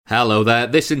Hello there.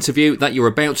 This interview that you're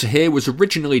about to hear was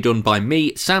originally done by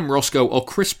me, Sam Roscoe, or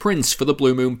Chris Prince for the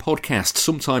Blue Moon podcast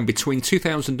sometime between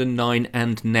 2009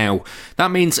 and now.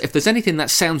 That means if there's anything that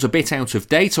sounds a bit out of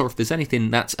date, or if there's anything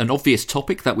that's an obvious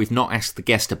topic that we've not asked the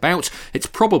guest about, it's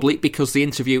probably because the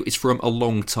interview is from a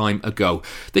long time ago.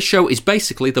 This show is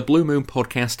basically the Blue Moon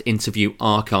podcast interview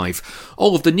archive.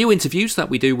 All of the new interviews that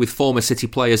we do with former City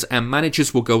players and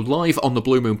managers will go live on the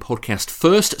Blue Moon podcast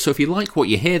first, so if you like what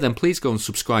you hear, then please go and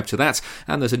subscribe to that,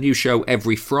 and there's a new show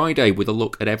every Friday with a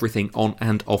look at everything on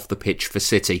and off the pitch for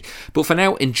City. But for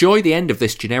now, enjoy the end of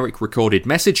this generic recorded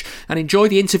message and enjoy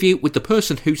the interview with the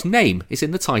person whose name is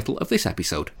in the title of this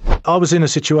episode. I was in a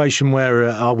situation where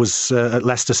I was at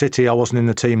Leicester City. I wasn't in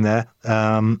the team there,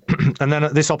 and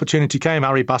then this opportunity came.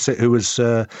 Harry Bassett, who was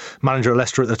manager at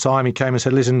Leicester at the time, he came and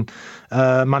said, listen,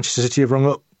 Manchester City have rung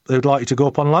up, they would like you to go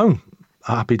up on loan.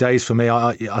 Happy days for me.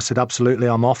 I said, absolutely,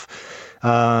 I'm off.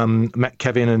 Met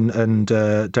Kevin and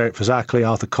Derek Fazackley,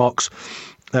 Arthur Cox.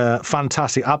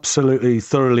 Fantastic, absolutely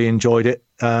thoroughly enjoyed it.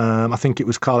 I think it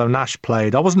was Carlo Nash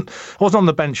played. I wasn't on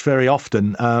the bench very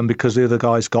often because the other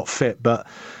guys got fit, but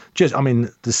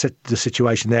the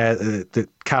situation there, the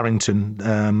Carrington,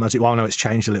 as it well, I know it's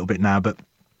changed a little bit now, but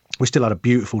we still had a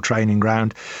beautiful training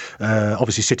ground.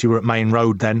 Obviously, City were at Main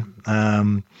Road then,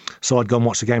 so I'd go and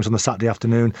watch the games on the Saturday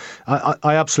afternoon.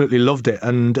 I absolutely loved it,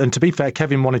 and to be fair,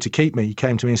 Kevin wanted to keep me. He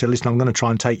came to me and said, "Listen, I'm going to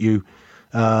try and take you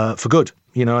for good,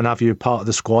 and have you part of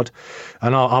the squad."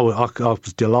 And I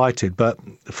was delighted, but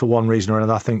for one reason or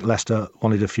another, I think Leicester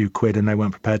wanted a few quid and they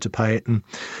weren't prepared to pay it, and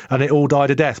it all died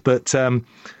a death. But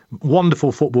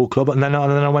wonderful football club, and then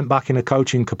I went back in a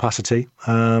coaching capacity.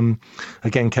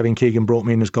 Again, Kevin Keegan brought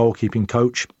me in as goalkeeping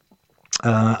coach,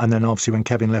 and then obviously when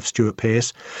Kevin left, Stuart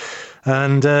Pearce.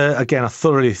 And again, I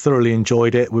thoroughly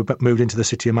enjoyed it. We moved into the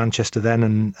city of Manchester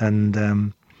then,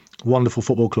 and wonderful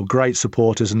football club, great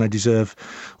supporters, and they deserve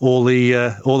all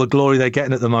the glory they're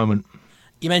getting at the moment.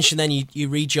 You mentioned then you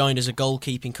rejoined as a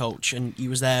goalkeeping coach, and you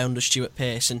was there under Stuart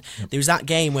Pearce, and there was that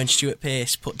game when Stuart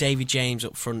Pearce put David James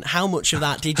up front. How much of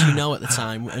that did you know at the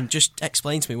time? And just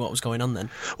explain to me what was going on then.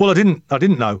 Well, I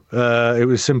didn't know. It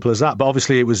was simple as that. But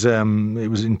obviously it was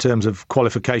in terms of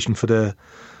qualification for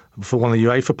one of the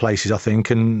UEFA places, I think,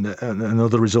 and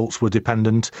other results were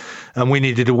dependent, and we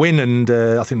needed a win, and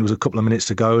I think there was a couple of minutes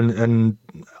to go, and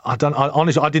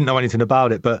honestly, I didn't know anything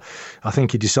about it, but I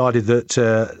think he decided that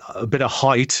a bit of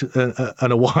height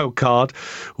and a wild card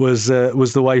was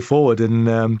the way forward, and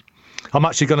I'm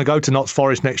actually going to go to Notts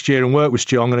Forest next year and work with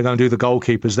Stu. I'm going to go and do the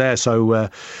goalkeepers there, so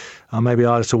maybe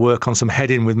I have to work on some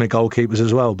heading with my goalkeepers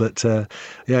as well, but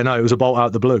it was a bolt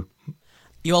out the blue.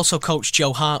 You also coached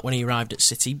Joe Hart when he arrived at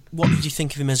City. What did you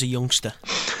think of him as a youngster?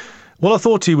 Well, I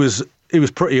thought he was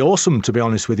pretty awesome, to be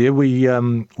honest with you. We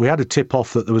had a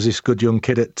tip-off that there was this good young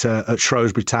kid at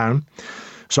Shrewsbury Town.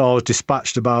 So I was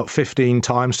dispatched about 15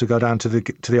 times to go down to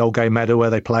the Old Gay Meadow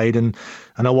where they played, and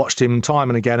I watched him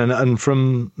time and again. And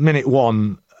from minute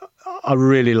one, I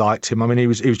really liked him. I mean, he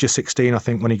was just 16, I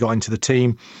think, when he got into the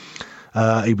team.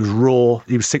 He was raw.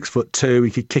 He was 6'2".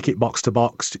 He could kick it box to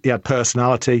box. He had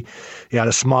personality. He had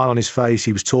a smile on his face.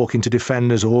 He was talking to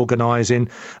defenders, organising,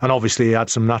 and obviously he had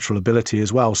some natural ability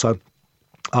as well. So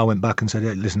I went back and said,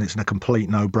 hey, "Listen, it's a complete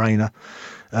no-brainer.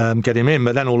 Get him in."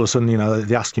 But then all of a sudden,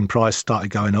 the asking price started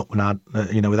going up,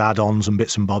 with add-ons and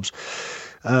bits and bobs.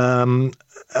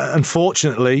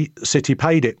 Unfortunately, City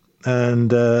paid it,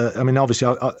 and obviously,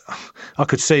 I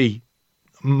could see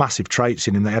massive traits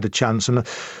in him. They had a chance, and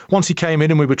once he came in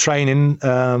and we were training,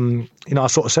 I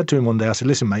sort of said to him one day, I said,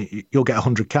 "Listen, mate, you'll get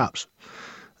 100 caps."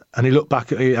 And he looked back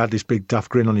he had this big daft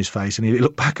grin on his face, and he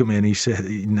looked back at me and he said,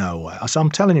 "No way." I said, "I'm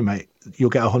telling you, mate,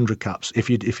 you'll get 100 caps if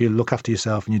you look after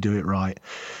yourself and you do it right."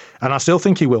 And I still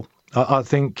think he will. I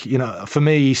think, for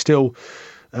me, he's still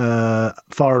far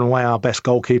and away our best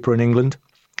goalkeeper in England.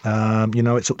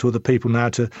 It's up to other people now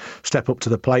to step up to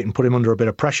the plate and put him under a bit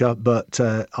of pressure, but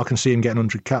I can see him getting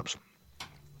 100 caps.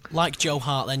 Like Joe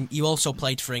Hart, then, you also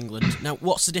played for England. Now,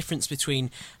 what's the difference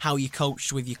between how you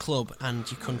coached with your club and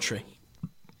your country?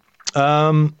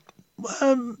 Not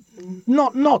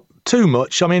too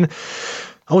much. I mean,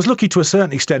 I was lucky to a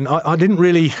certain extent. I didn't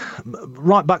really,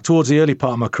 right back towards the early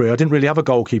part of my career, I didn't really have a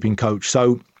goalkeeping coach,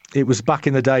 so it was back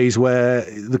in the days where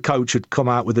the coach had come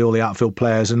out with all the outfield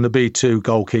players and there'd be two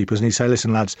goalkeepers, and he'd say,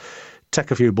 "Listen, lads, take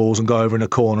a few balls and go over in a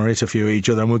corner, hit a few each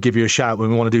other, and we'll give you a shout when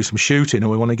we want to do some shooting or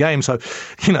we want a game." So,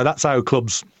 that's how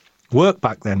clubs worked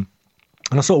back then.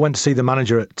 And I sort of went to see the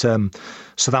manager at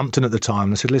Southampton at the time,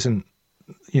 and I said, "Listen,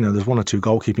 there's one or two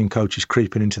goalkeeping coaches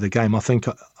creeping into the game. I think,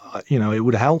 it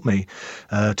would help me."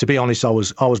 To be honest, I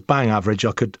was bang average.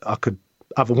 I could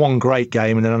have one great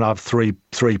game and then I'd have three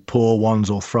poor ones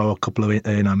or throw a couple of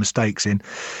mistakes in.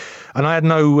 And I had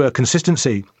no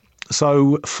consistency.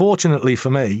 So fortunately for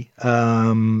me,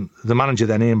 the manager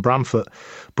then, Ian Bramford,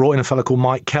 brought in a fellow called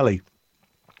Mike Kelly,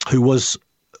 who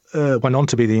went on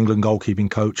to be the England goalkeeping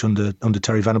coach under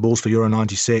Terry Venables for Euro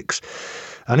 96.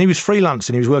 And he was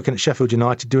freelancing. He was working at Sheffield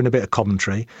United doing a bit of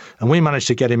commentary. And we managed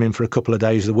to get him in for a couple of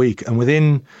days a week. And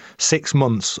within 6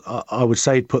 months, I would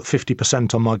say he'd put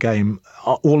 50% on my game.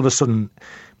 All of a sudden,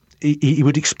 he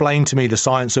would explain to me the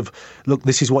science of, look,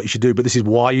 this is what you should do, but this is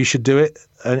why you should do it.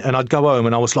 And I'd go home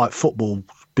and I was like football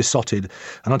besotted.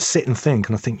 And I'd sit and think,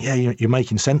 yeah, you're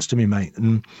making sense to me, mate.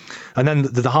 And then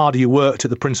the harder you worked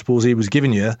at the principles he was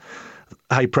giving you,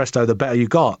 hey presto, the better you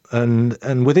got.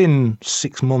 And within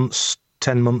 6 months,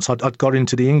 10 months, I'd got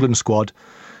into the England squad.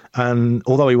 And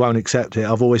although he won't accept it,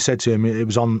 I've always said to him it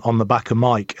was on the back of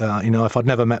Mike. If I'd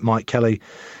never met Mike Kelly,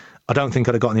 I don't think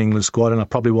I'd have got in the England squad, and I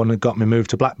probably wouldn't have got me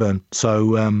moved to Blackburn.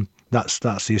 So that's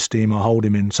the esteem I hold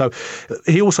him in. So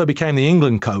he also became the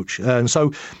England coach. And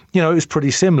so, it was pretty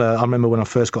similar. I remember when I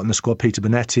first got in the squad, Peter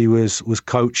Bonetti was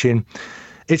coaching.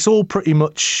 It's all pretty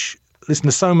much, listen,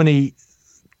 there's so many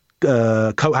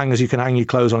coat hangers you can hang your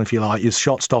clothes on, if you like. Your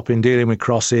shot stopping, dealing with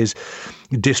crosses,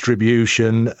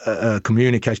 distribution,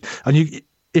 communication. And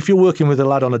if you're working with a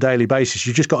lad on a daily basis,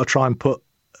 you just got to try and put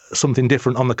something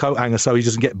different on the coat hanger so he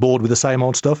doesn't get bored with the same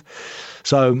old stuff.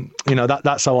 So,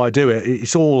 that's how I do it.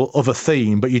 It's all of a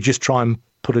theme, but you just try and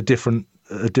put a different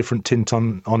tint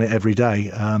on it every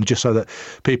day, just so that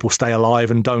people stay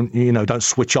alive and don't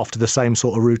switch off to the same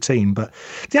sort of routine. But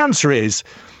the answer is,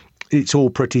 it's all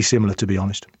pretty similar, to be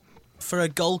honest. For a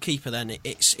goalkeeper, then,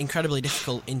 it's incredibly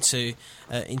difficult into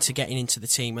getting into the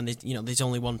team when there's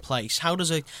only one place. How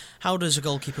does a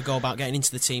goalkeeper go about getting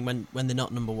into the team when they're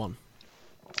not number one?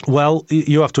 Well,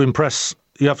 you have to impress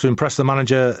the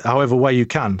manager however way you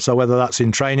can. So whether that's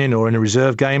in training or in a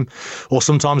reserve game, or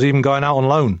sometimes even going out on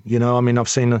loan. I've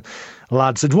seen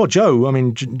lads. Well, Joe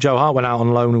Hart went out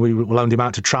on loan. We loaned him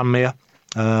out to Tranmere.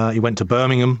 He went to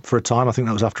Birmingham for a time. I think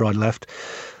that was after I'd left.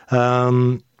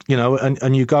 And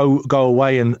you go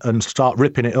away and start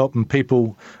ripping it up, and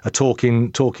people are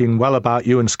talking well about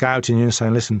you and scouting you and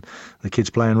saying, listen, the kid's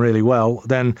playing really well,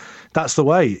 then that's the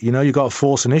way. You've got to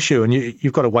force an issue, and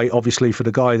you've got to wait, obviously, for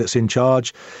the guy that's in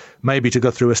charge maybe to go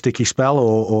through a sticky spell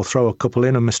or throw a couple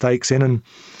in and mistakes in and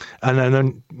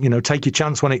then take your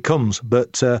chance when it comes.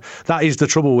 But that is the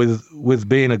trouble with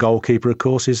being a goalkeeper, of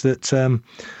course, is that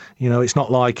it's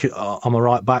not like I'm a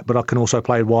right back, but I can also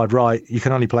play wide right. You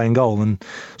can only play in goal. And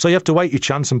so you have to wait your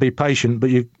chance and be patient,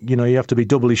 but you have to be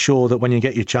doubly sure that when you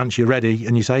get your chance, you're ready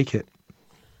and you take it.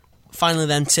 Finally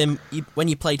then, Tim, when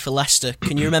you played for Leicester,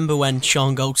 can you remember when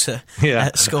Sean Goater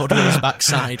scored with his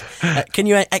backside? Can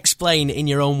you explain in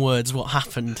your own words what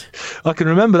happened? I can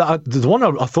remember that. The one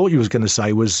I thought you was going to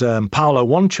say was Paolo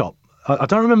Wanchop. I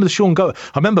don't remember the Sean Goater.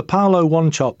 I remember Paolo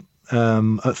Wanchop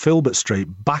at Filbert Street,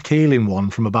 back-heeling one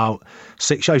from about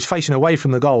 6 yards. He was facing away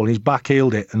from the goal, and he's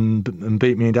back-heeled it and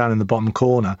beat me down in the bottom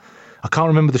corner. I can't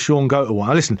remember the Sean Goater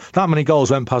one. Listen, that many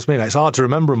goals went past me. It's hard to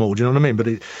remember them all, do you know what I mean? But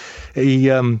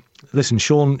listen,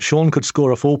 Sean could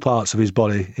score off all parts of his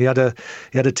body. He had a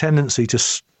tendency to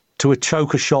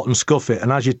choke a shot and scuff it,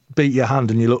 and as you beat your hand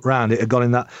and you look round, it had gone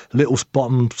in that little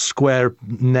bottom square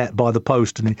net by the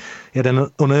post, and he had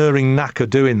an unerring knack of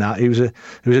doing that. He was a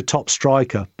top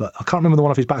striker, but I can't remember the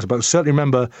one off his back, but I certainly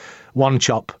remember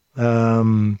Wanchop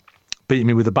beating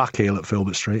me with a back heel at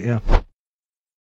Filbert Street, yeah.